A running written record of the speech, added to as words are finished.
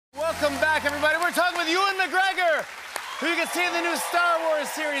Welcome back, everybody. We're talking with Ewan McGregor, who you can see in the new Star Wars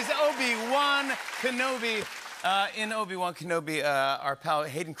series, Obi-Wan Kenobi. In Obi-Wan Kenobi, our pal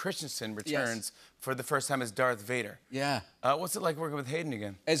Hayden Christensen returns for the first time as Darth Vader. Yeah. What's it like working with Hayden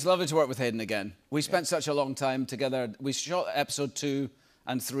again? It's lovely to work with Hayden again. We spent such a long time together. We shot episode 2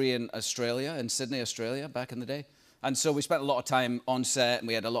 and 3 in Australia, in Sydney, Australia, back in the day. And so we spent a lot of time on set, and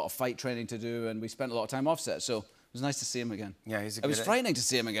we had a lot of fight training to do, and we spent a lot of time off set. So it was nice to see him again. Yeah, he's a good... It was frightening to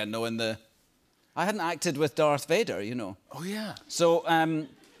see him again, knowing I hadn't acted with Darth Vader, you know. Oh, yeah. So,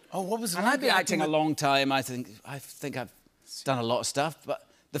 oh, what was it? And I've been acting a long time. I think I've done a lot of stuff, but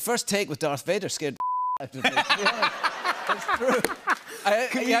the first take with Darth Vader scared out of me. It's true.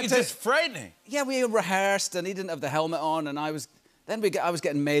 It's just frightening. Yeah, we rehearsed, and he didn't have the helmet on, and I was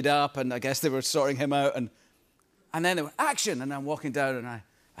getting made up, and I guess they were sorting him out, and then they were action, and I'm walking down, and I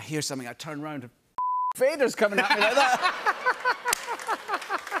hear something. I turn around, and Vader's coming at me like that.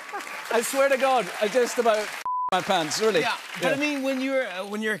 I swear to God, I just about my pants, really. Yeah, but I mean, when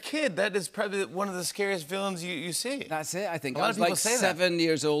you're a kid, that is probably one of the scariest villains you see. That's it, I think. A lot of people say that. 7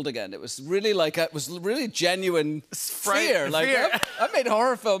 years old again. It was really like genuine fear. I've made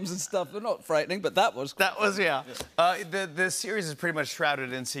horror films and stuff. They're not frightening, but that was. That was, yeah. The series is pretty much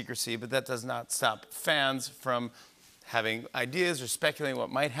shrouded in secrecy, but that does not stop fans from having ideas or speculating what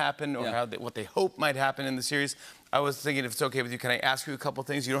might happen or what they hope might happen in the series. I was thinking, if it's okay with you, can I ask you a couple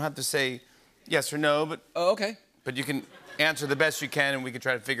things? You don't have to say yes or no, but... Oh, okay. But you can answer the best you can, and we can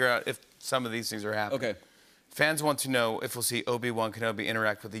try to figure out if some of these things are happening. Okay. Fans want to know if we'll see Obi-Wan Kenobi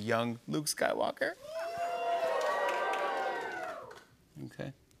interact with a young Luke Skywalker.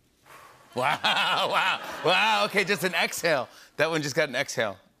 Okay. Wow, okay, just an exhale. That one just got an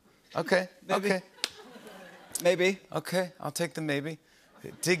exhale. Okay, maybe. Okay. Maybe. Okay, I'll take the maybe.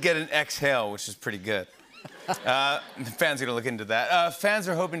 It did get an exhale, which is pretty good. Fans are gonna look into that. Fans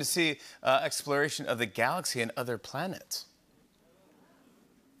are hoping to see exploration of the galaxy and other planets.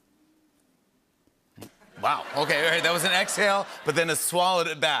 Wow, okay, all right, that was an exhale, but then it swallowed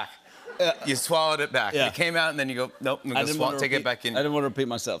it back. You swallowed it back. Yeah. It came out, and then you go, nope, I'm gonna take it back in. I didn't want to repeat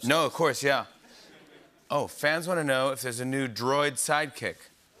myself. So. No, of course, yeah. Oh, fans want to know if there's a new droid sidekick.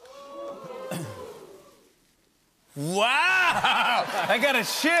 Wow! That got a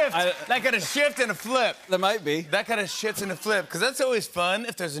shift. That got a shift and a flip. There might be. That got a shift and a flip, because that's always fun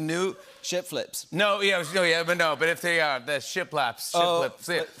if there's a new... Ship flips. But if they are, the ship laps,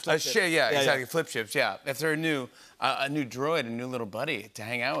 exactly, flip ships, yeah. If they're a new droid, a new little buddy to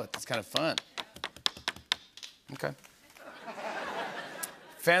hang out with, it's kind of fun. Okay.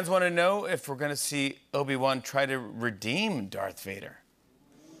 Fans want to know if we're going to see Obi-Wan try to redeem Darth Vader.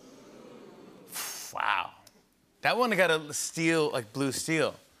 Wow. That one got a steel, like blue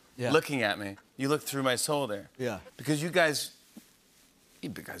steel, looking at me. You looked through my soul there. Yeah. Because you guys are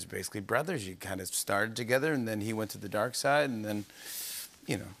basically brothers. You kind of started together, and then he went to the dark side, and then,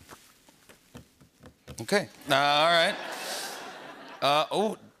 you know. Okay. All right.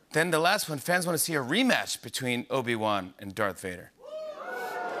 Then the last one. Fans want to see a rematch between Obi-Wan and Darth Vader.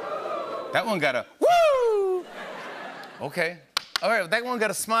 That one got a woo! Okay. All right, that one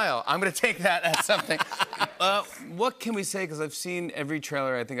got a smile. I'm going to take that as something. What can we say? Because I've seen every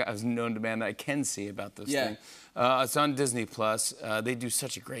trailer I think I was known to man that I can see about this thing. It's on Disney+. They do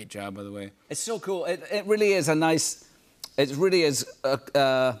such a great job, by the way. It's so cool. It really is a nice... It really is...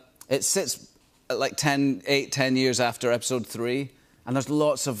 it sits like 10 years after Episode 3, and there's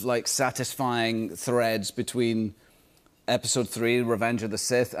lots of like satisfying threads between Episode 3, Revenge of the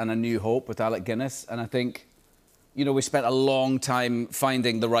Sith, and A New Hope with Alec Guinness, and I think... You know, we spent a long time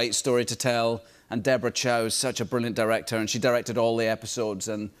finding the right story to tell, and Deborah Chow is such a brilliant director, and she directed all the episodes,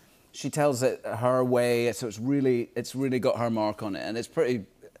 and she tells it her way, so it's really got her mark on it, and it's pretty...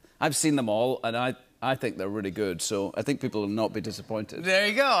 I've seen them all, and I think they're really good, so I think people will not be disappointed. There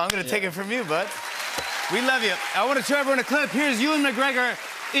you go. I'm going to take it from you, bud. We love you. I want to show everyone a clip. Here's Ewan McGregor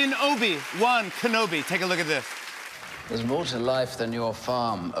in Obi-Wan Kenobi. Take a look at this. There's more to life than your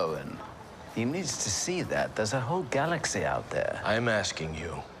farm, Owen. He needs to see that. There's a whole galaxy out there. I'm asking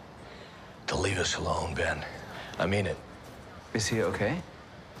you to leave us alone, Ben. I mean it. Is he okay?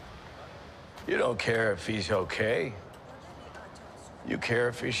 You don't care if he's okay. You care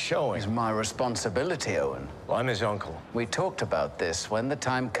if he's showing. It's my responsibility, Owen. Well, I'm his uncle. We talked about this. When the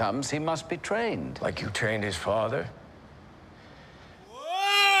time comes, he must be trained. Like you trained his father?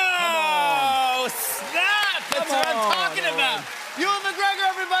 Whoa! Snap! That's what I'm talking about. Ewan McGregor,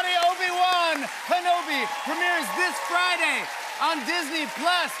 everybody. Obi-Wan Kenobi premieres this Friday on Disney+.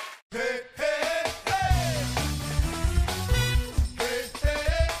 Hey, hey.